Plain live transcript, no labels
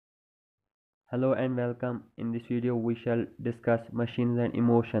Hello and welcome. In this video, we shall discuss Machines and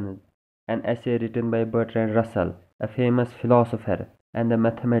Emotions, an essay written by Bertrand Russell, a famous philosopher and a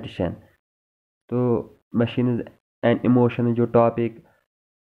mathematician. तो Machines and Emotions जो topic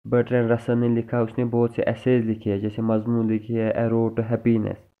Bertrand Russell ने लिखा, उसने बहुत से essays लिखे हैं, जैसे मजमून लिखी है ए रोड टू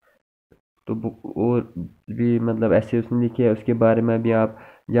हैप्पीनेस। तो और भी मतलब ऐसे उसने लिखे है, उसके बारे में भी आप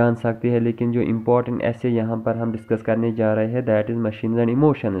जान सकते हैं। लेकिन जो इम्पोर्टेंट ऐसे यहाँ पर हम डिस्कस करने जा रहे हैं, that is machines and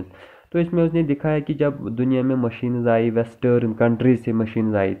emotions. तो इसमें उसने दिखाया कि जब दुनिया में मशीन्स आई, वेस्टर्न कंट्रीज से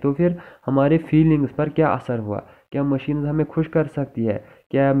मशीन्स आई, तो फिर हमारे फीलिंग्स पर क्या असर हुआ। क्या मशीन्स हमें खुश कर सकती है?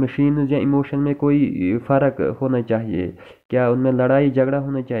 क्या मशीन्स या इमोशन में कोई फ़र्क होना चाहिए? क्या उनमें लड़ाई झगड़ा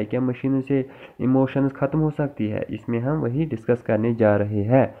होना चाहिए? क्या मशीन से इमोशंस ख़त्म हो सकती है? इसमें हम वही डिस्कस करने जा रहे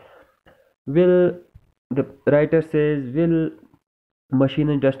हैं। The writer says, will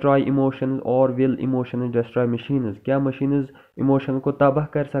machines destroy emotions or will emotions destroy machines? क्या machines emotion को तबाह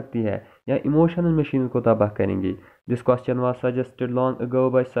कर सकती है या emotions machines को तबाह करेंगी? This question was suggested long ago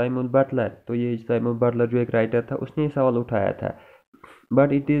by Simon Butler. तो ये Simon Butler जो एक राइटर था, उसने ये सवाल उठाया था।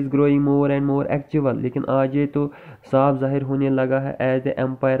 But it is growing more and more actual. लेकिन आज ये तो साफ जाहिर होने लगा है as the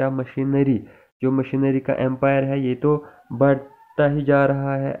empire of machinery. जो मशीनरी का एम्पायर है, ये तो बढ़ता ही जा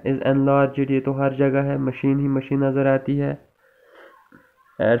रहा है। इज एनलार्ज्ड, ये तो हर जगह है, मशीन ही मशीन नज़र आती है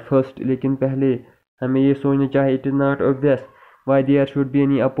एट फर्स्ट। लेकिन पहले हमें ये सोचना चाहिए, it is not obvious Y there should be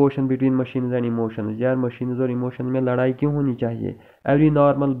any opposition between machines and emotions. यार मशीन्स और इमोशन में लड़ाई क्यों होनी चाहिए? Every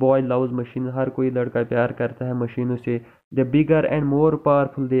normal boy loves machine, हर कोई लड़का प्यार करता है मशीनों से। The bigger and more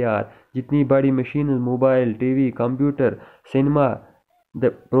powerful they are, जितनी बड़ी machine, mobile, TV, computer, cinema, the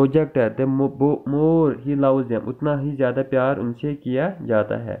projector, the more he loves them, उतना ही ज़्यादा प्यार उनसे किया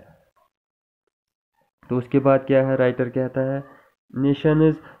जाता है। तो उसके बाद क्या है, राइटर कहता है,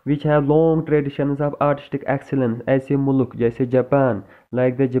 Nations which have long traditions of artistic excellence, ऐसे मुल्क जैसे जापान,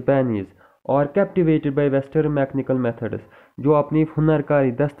 लाइक द जापानीज, और captivated bye western mechanical methods, जो अपनी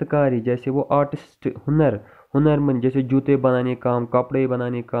हुनरकारी, दस्तकारी, जैसे वो आर्टिस्ट हुनरमंद, जैसे जूते बनाने काम, कपड़े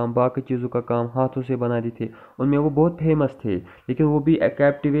बनाने काम, बाकी चीज़ों का काम हाथों से बनाते थे, उनमें वो बहुत फेमस थे। लेकिन वो भी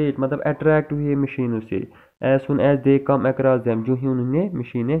कैप्टिवेट मतलब अट्रैक्ट हुए मशीनों से as soon as they come across them, जो ही उन्होंने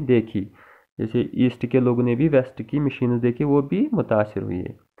मशीनें देखी। जैसे ईस्ट के लोगों ने भी वेस्ट की मशीनें देखी, वो भी मुतासिर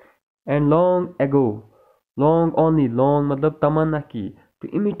हुए। And long ago, long only, long मतलब तमन्ना की, to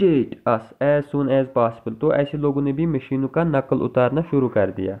imitate us as soon as possible, तो ऐसे लोगों ने भी मशीनों का नकल उतारना शुरू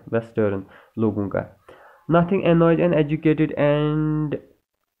कर दिया, वेस्टर्न लोगों का। Nothing annoys an educated and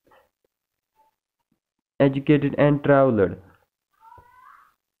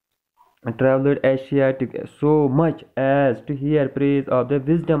traveled Asiatic so much as to hear praise of the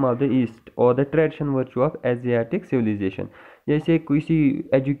wisdom of the East or the tradition virtue of Asiatic civilization. जैसे किसी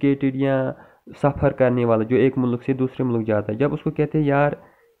एजुकेटेड या सफ़र करने वाला जो एक मुल्क से दूसरे मुल्क जाता है, जब उसको कहते हैं यार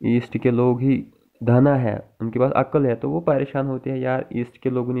ईस्ट के लोग ही दाना है, उनके पास अक्ल है, तो वो परेशान होते हैं, यार ईस्ट के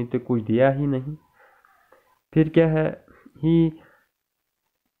लोगों ने तो कुछ दिया ही नहीं। फिर क्या है, he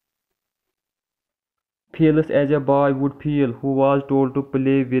feels as a boy would feel who was told to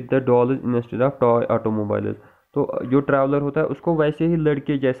play with the dolls instead of toy automobiles. तो जो ट्रैवलर होता है उसको वैसे ही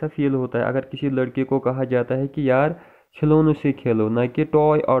लड़के जैसा फील होता है अगर किसी लड़के को कहा जाता है कि यार खिलौनों से खेलो, ना कि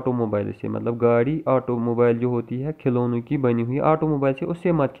टॉय ऑटोमोबाइल से, मतलब गाड़ी ऑटोमोबाइल जो होती है खिलौनों की बनी हुई ऑटोमोबाइल से,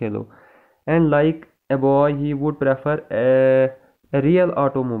 उससे मत खेलो। And like a boy he would prefer real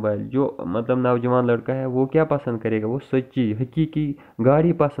automobile, जो मतलब नौजवान लड़का है वो क्या पसंद करेगा, वो सच्ची हकीकी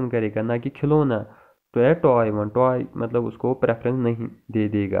गाड़ी पसंद करेगा, ना कि खिलौना। तो है टॉय वन, टॉय मतलब उसको प्रेफरेंस नहीं दे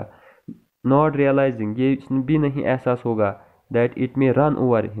देगा। नॉट रियलाइजिंग, ये भी नहीं एहसास होगा, that it may run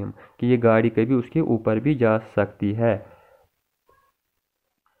over him, कि ये गाड़ी कभी उसके ऊपर भी जा सकती है।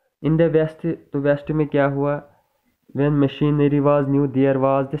 इन द वेस्ट, तो वेस्ट में क्या हुआ, When machinery was new, there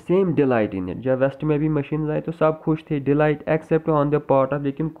was the same delight in it. जब वेस्ट में भी मशीन आए तो सब खुश थे, delight except on the part of,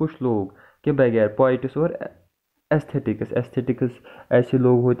 लेकिन कुछ लोग के बगैर, पोइट्स और एस्थेटिक्स ऐसे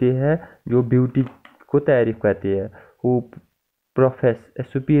लोग होते हैं जो ब्यूटी को तारीफ करते हैं, who profess a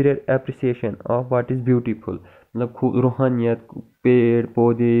superior appreciation of what is beautiful, मतलब रूहानियत, पेड़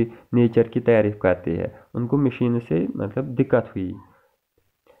पौधे, नेचर की तारीफ करते हैं, उनको मशीन से मतलब दिक्कत हुई।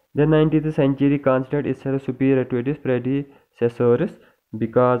 The 19th century considered itself superior to its predecessors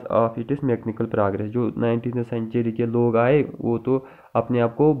because of its mechanical progress. जो 19th century के लोग आए वो तो अपने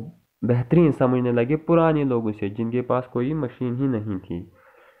आप को बेहतरीन समझने लगे पुराने लोगों से जिनके पास कोई मशीन ही नहीं थी।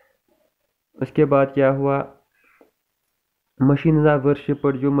 उसके बाद क्या हुआ, मशीन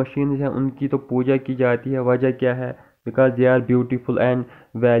वर्शिपर, जो मशीन हैं उनकी तो पूजा की जाती है। वजह क्या है, because they are beautiful and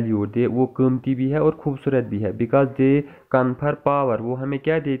valued, दे वो कीमती भी है और खूबसूरत भी है। बिकॉज दे कन्फर पावर, वो हमें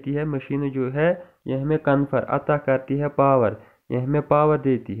क्या देती है, मशीन जो है ये हमें कन्फर अता करती है पावर, ये हमें पावर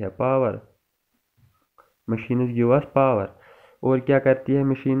देती है, power machines give us power. اور کیا کرتی ہے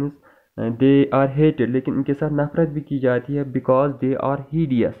machines, they are hated, لیکن ان کے ساتھ نفرت بھی کی جاتی ہے because they are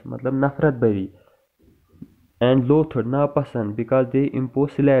hideous, مطلب نفرت بری, and loathed, ناپسند, because they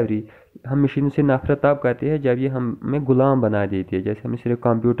impose slavery. ہم مشین سے نفرت تب کرتے ہیں جب یہ ہمیں غلام بنا دیتی ہے. جیسے ہمیں صرف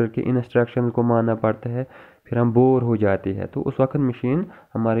کمپیوٹر کے انسٹرکشن کو ماننا پڑتا ہے, پھر ہم بور ہو جاتے ہیں, تو اس وقت مشین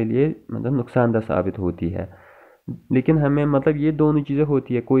ہمارے لیے مطلب نقصان دہ ثابت ہوتی ہے. لیکن ہمیں مطلب یہ دونوں چیزیں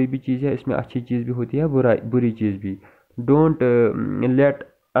ہوتی ہے, کوئی بھی چیز ہے اس میں اچھی چیز بھی ہوتی ہے, بری چیز بھی. Don't let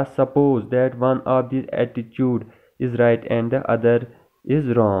us suppose that one of these attitude is right and the other is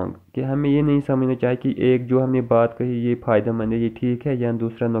wrong. کہ ہمیں یہ نہیں سمجھنا چاہیے کہ ایک جو ہم نے بات کہی یہ فائدہ مند ہے, یہ ٹھیک ہے, یا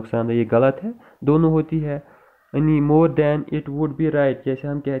دوسرا نقصان دہ, یہ غلط ہے. دونوں ہوتی ہے. any more than it would be right, جیسے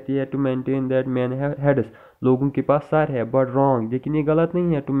ہم کہتے ہیں to maintain that men have heads, لوگوں کے پاس سر ہے, but wrong, لیکن یہ غلط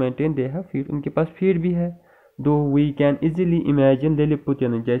نہیں ہے. to maintain they have feet, ان کے پاس فیٹ بھی ہے. though we can easily imagine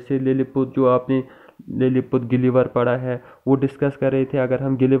Lilliputian, جیسے Lilliput جو آپ نے Lilliput گلیور پڑھا ہے, وہ ڈسکس کر رہے تھے اگر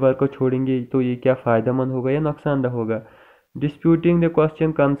ہم گلیور کو چھوڑیں گے تو یہ کیا فائدہ مند ہوگا یا نقصان دہ ہوگا. ڈسپیوٹنگ دا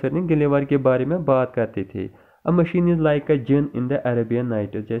کوسچن کنسرننگ, گلیور کے بارے میں بات کرتے تھے. A machine is like a jinn in the Arabian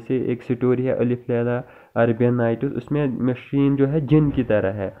Nights, جیسے ایک سٹوری ہے الف لیلا عربین نائٹس, اس میں مشین جو ہے جن کی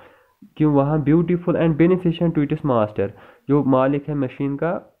طرح ہے, کہ وہاں beautiful and بینیفیشینٹ to it's master, جو مالک ہے مشین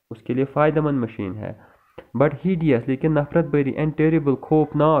کا اس کے لیے فائدہ مند مشین ہے. بٹ ہیڈیس, لیکن نفرت بری, اینڈ ٹیریبل,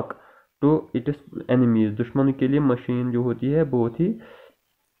 خوفناک, ٹو اٹس اینیمیز, دشمنوں کے لیے مشین جو ہوتی ہے بہت ہی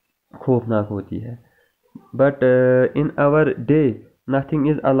خوفناک ہوتی ہے. But in our day nothing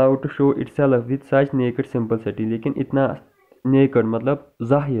is allowed to show it self with such naked simplicity, لیکن اتنا نیکڈ مطلب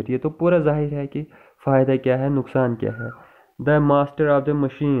ظاہر, یہ تو پورا ظاہر ہے کہ فائدہ کیا ہے نقصان کیا ہے. The master of the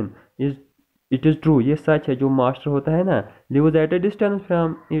machine is, it is true, یہ سچ ہے, جو ماسٹر ہوتا ہے نا, leaves at a distance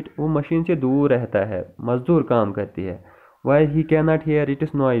from it, وہ مشین سے دور رہتا ہے, مزدور کام کرتی ہے. while he cannot hear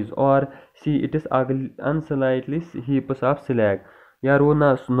its noise or see its unsightly heaps of slag, یار وہ نہ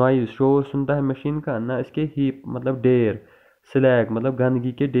نوائز شور سنتا ہے مشین کا, نہ اس کے ہیپ مطلب ڈیر, سلیگ مطلب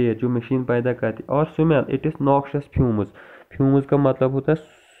گندگی کے ڈیر جو مشین پیدا کرتی, اور smell it is نوکشس fumes, fumes کا مطلب ہوتا ہے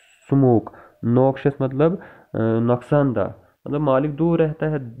سموک, نوکشس مطلب نقصان دہ, مطلب مالک دور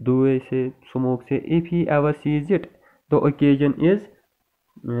رہتا ہے دھوئے سے, سموک سے. if he ever sees it, the occasion is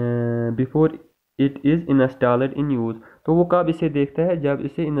before it is installed in use, تو وہ کب اسے دیکھتا ہے, جب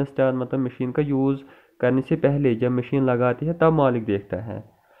اسے انسٹال مطلب مشین کا یوز کرنے سے پہلے, جب مشین لگاتی ہے تب مالک دیکھتا ہے.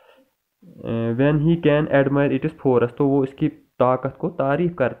 when he can admire its force, تو وہ اس کی طاقت کو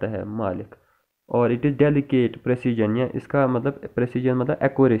تعریف کرتا ہے مالک. اور it is delicate precision, یا اس کا مطلب precision مطلب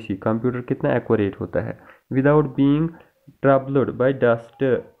accuracy, کمپیوٹر کتنا ایکوریٹ ہوتا ہے. without being troubled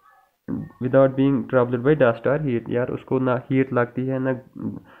by dust or heat, یار اس کو نہ ہیٹ لگتی ہے نہ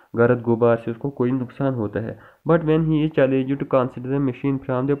گرد غبار سے اس کو کوئی نقصان ہوتا ہے. but when he is challenged to consider the machine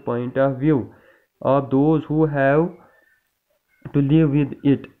from the point of view of those who have to live with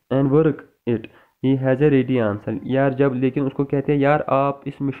it and work it, he has a ready answer, یار جب لیکن اس کو کہتے ہیں یار آپ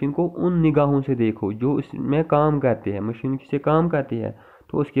اس مشین کو ان نگاہوں سے دیکھو جو اس میں کام کرتے ہیں, مشین سے کام کرتی ہے,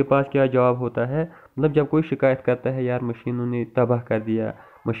 تو اس کے پاس کیا جواب ہوتا ہے. مطلب جب کوئی شکایت کرتا ہے یار مشینوں نے تباہ کر دیا,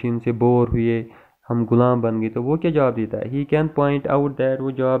 مشین سے بور ہوئے, ہم غلام بن گئے, تو وہ کیا جواب دیتا ہے. he can point out that,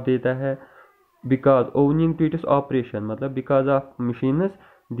 وہ جواب دیتا ہے because owning to its operation, مطلب because of machines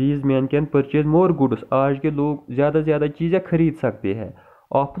these men can purchase more goods, آج کے لوگ زیادہ سے زیادہ چیزیں خرید سکتے ہیں,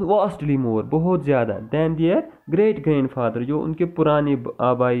 often vastly more, بہت زیادہ, than their great grandfather, جو ان کے پرانے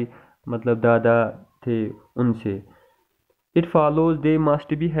آبائی مطلب دادا تھے ان سے. it follows they must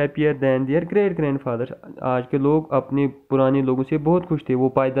be happier than their great grandfathers, آج کے لوگ اپنے پرانے لوگوں سے بہت خوش تھے, وہ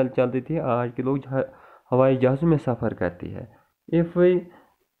پیدل چلتے تھے, آج کے لوگ ہوائی جہازوں میں سفر کرتے ہیں. if we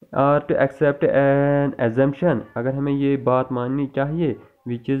are to accept an assumption, اگر ہمیں یہ بات ماننی چاہیے,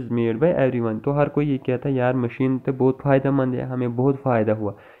 which is made by everyone, تو ہر کوئی یہ کہتا ہے یار مشین تو بہت فائدہ مند ہے, ہمیں بہت فائدہ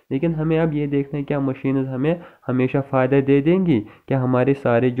ہوا, لیکن ہمیں اب یہ دیکھنا ہے کیا مشینز ہمیں ہمیشہ فائدہ دے دیں گی, کیا ہمارے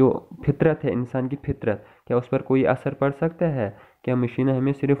سارے جو فطرت ہے انسان کی فطرت, کیا اس پر کوئی اثر پڑ سکتا ہے, کیا مشینیں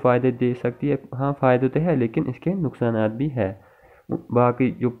ہمیں صرف فائدہ دے سکتی ہے. ہاں فائدہ تو ہے لیکن اس کے نقصانات بھی ہے.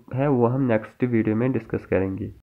 باقی جو ہے وہ ہم نیکسٹ ویڈیو میں ڈسکس کریں گے.